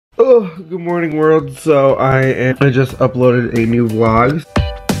Oh, good morning world. So I just uploaded a new vlog.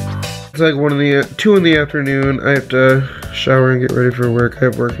 It's like 2 in the afternoon. I have to shower and get ready for work. I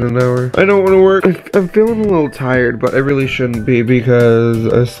have work in an hour. I don't want to work. I'm feeling a little tired, but I really shouldn't be because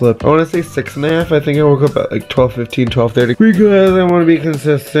I slept, I want to say 6.5. I think I woke up at like 12:15, 12:30 because I want to be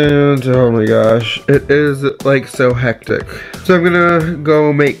consistent. Oh my gosh. It is like so hectic. So I'm gonna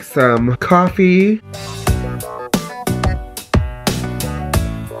go make some coffee.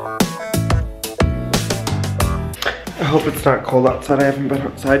 I hope it's not cold outside. I haven't been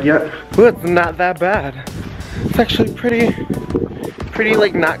outside yet. Ooh, it's not that bad. It's actually pretty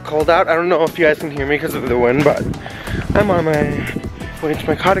like not cold out. I don't know if you guys can hear me because of the wind, but I'm on my way to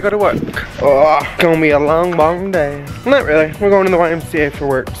my car to go to work. Oh, it's gonna be a long day. Not really. We're going to the YMCA for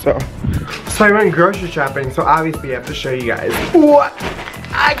work, so I went grocery shopping, so obviously I have to show you guys what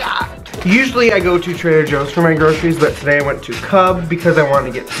I got. Usually I go to Trader Joe's for my groceries, but today I went to Cub because I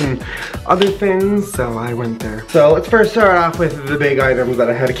wanted to get some other things, so I went there. So let's first start off with the big items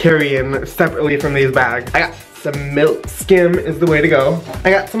that I had to carry in separately from these bags. I got some milk. Skim is the way to go. I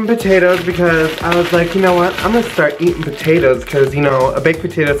got some potatoes because I was like, you know what? I'm gonna start eating potatoes because, you know, a baked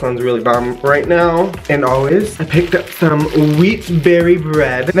potato sounds really bomb right now and always. I picked up some wheat berry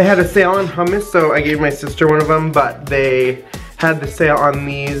bread. They had a sale on hummus, so I gave my sister one of them, but they had the sale on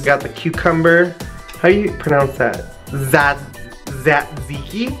these. Got the cucumber. How do you pronounce that?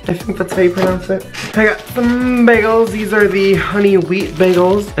 Tzatziki? I think that's how you pronounce it. I got some bagels. These are the honey wheat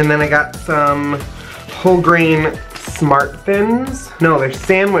bagels. And then I got some whole grain Smart Thins. No, they're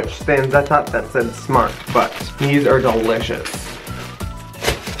sandwich thins. I thought that said smart, but these are delicious.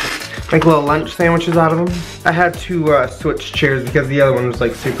 Like little lunch sandwiches out of them. I had to switch chairs because the other one was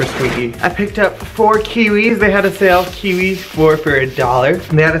like super squeaky. I picked up 4 kiwis. They had a sale, kiwis for $1.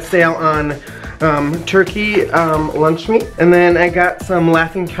 They had a sale on turkey lunch meat. And then I got some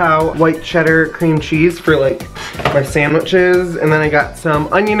Laughing Cow white cheddar cream cheese for like my sandwiches. And then I got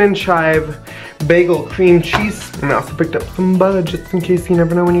some onion and chive bagel cream cheese. And I also picked up some butter just in case you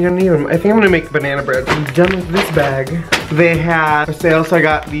never know when you're gonna need them. I think I'm gonna make banana bread. I'm done with this bag. They had a sale, so I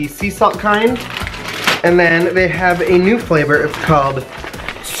got the sea salt kind. And then they have a new flavor. It's called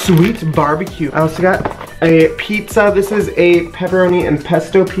Sweet Barbecue. I also got a pizza. This is a pepperoni and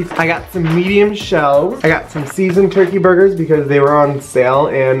pesto pizza. I got some medium shells. I got some seasoned turkey burgers because they were on sale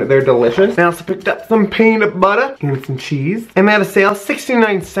and they're delicious. I also picked up some peanut butter and some cheese. And they had a sale,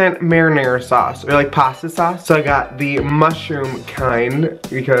 69-cent marinara sauce, or like pasta sauce. So I got the mushroom kind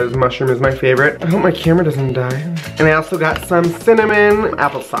because mushroom is my favorite. I hope my camera doesn't die. And I also got some cinnamon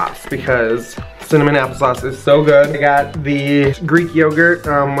applesauce because cinnamon applesauce is so good. I got the Greek yogurt,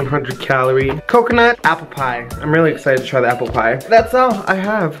 100 calorie, coconut apple pie. I'm really excited to try the apple pie. That's all I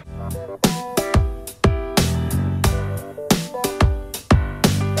have.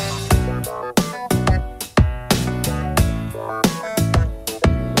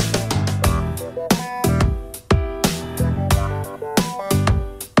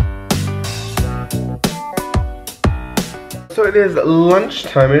 So it is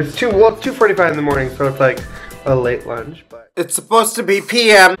lunchtime. It's 2:45 in the morning, so it's like a late lunch, but it's supposed to be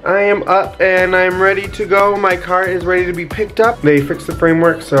PM. I am up and I'm ready to go. My car is ready to be picked up. They fixed the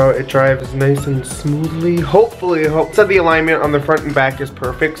framework so it drives nice and smoothly. Hopefully, said the alignment on the front and back is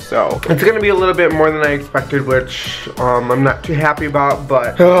perfect, so it's gonna be a little bit more than I expected, which I'm not too happy about,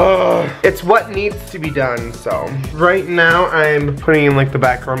 but it's what needs to be done. So right now I'm putting in like the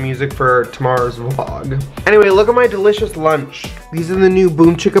background music for tomorrow's vlog. Anyway, look at my delicious lunch. These are the new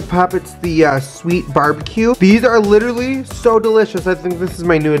Boom Chicka Pop. It's the sweet barbecue. These are literally so delicious. I think this is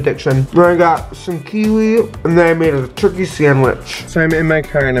my new addiction. Then I got some kiwi, and then I made a turkey sandwich. So I'm in my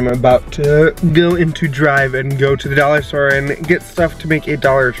car and I'm about to go into drive and go to the dollar store and get stuff to make a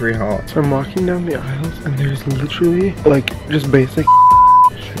Dollar Tree haul. So I'm walking down the aisles and there's literally like just basic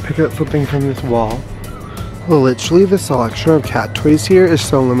should I pick up something from this wall? Literally the selection of cat toys here is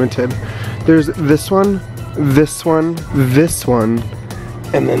so limited. There's this one, this one, this one,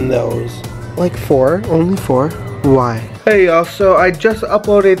 and then those. Like 4, only 4. Why? Hey y'all, so I just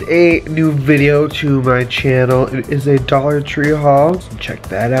uploaded a new video to my channel. It is a Dollar Tree haul. So check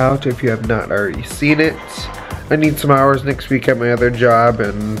that out if you have not already seen it. I need some hours next week at my other job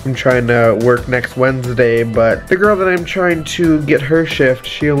and I'm trying to work next Wednesday, but the girl that I'm trying to get her shift,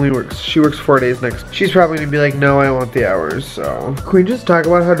 she works 4 days next. She's probably gonna be like, no, I want the hours, so. Can we just talk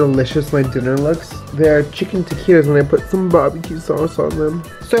about how delicious my dinner looks? They are chicken taquitos and I put some barbecue sauce on them.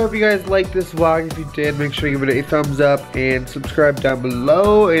 So if you guys liked this vlog, if you did, make sure to give it a thumbs up and subscribe down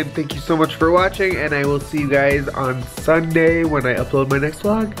below. And thank you so much for watching, and I will see you guys on Sunday when I upload my next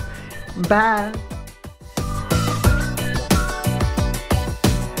vlog. Bye!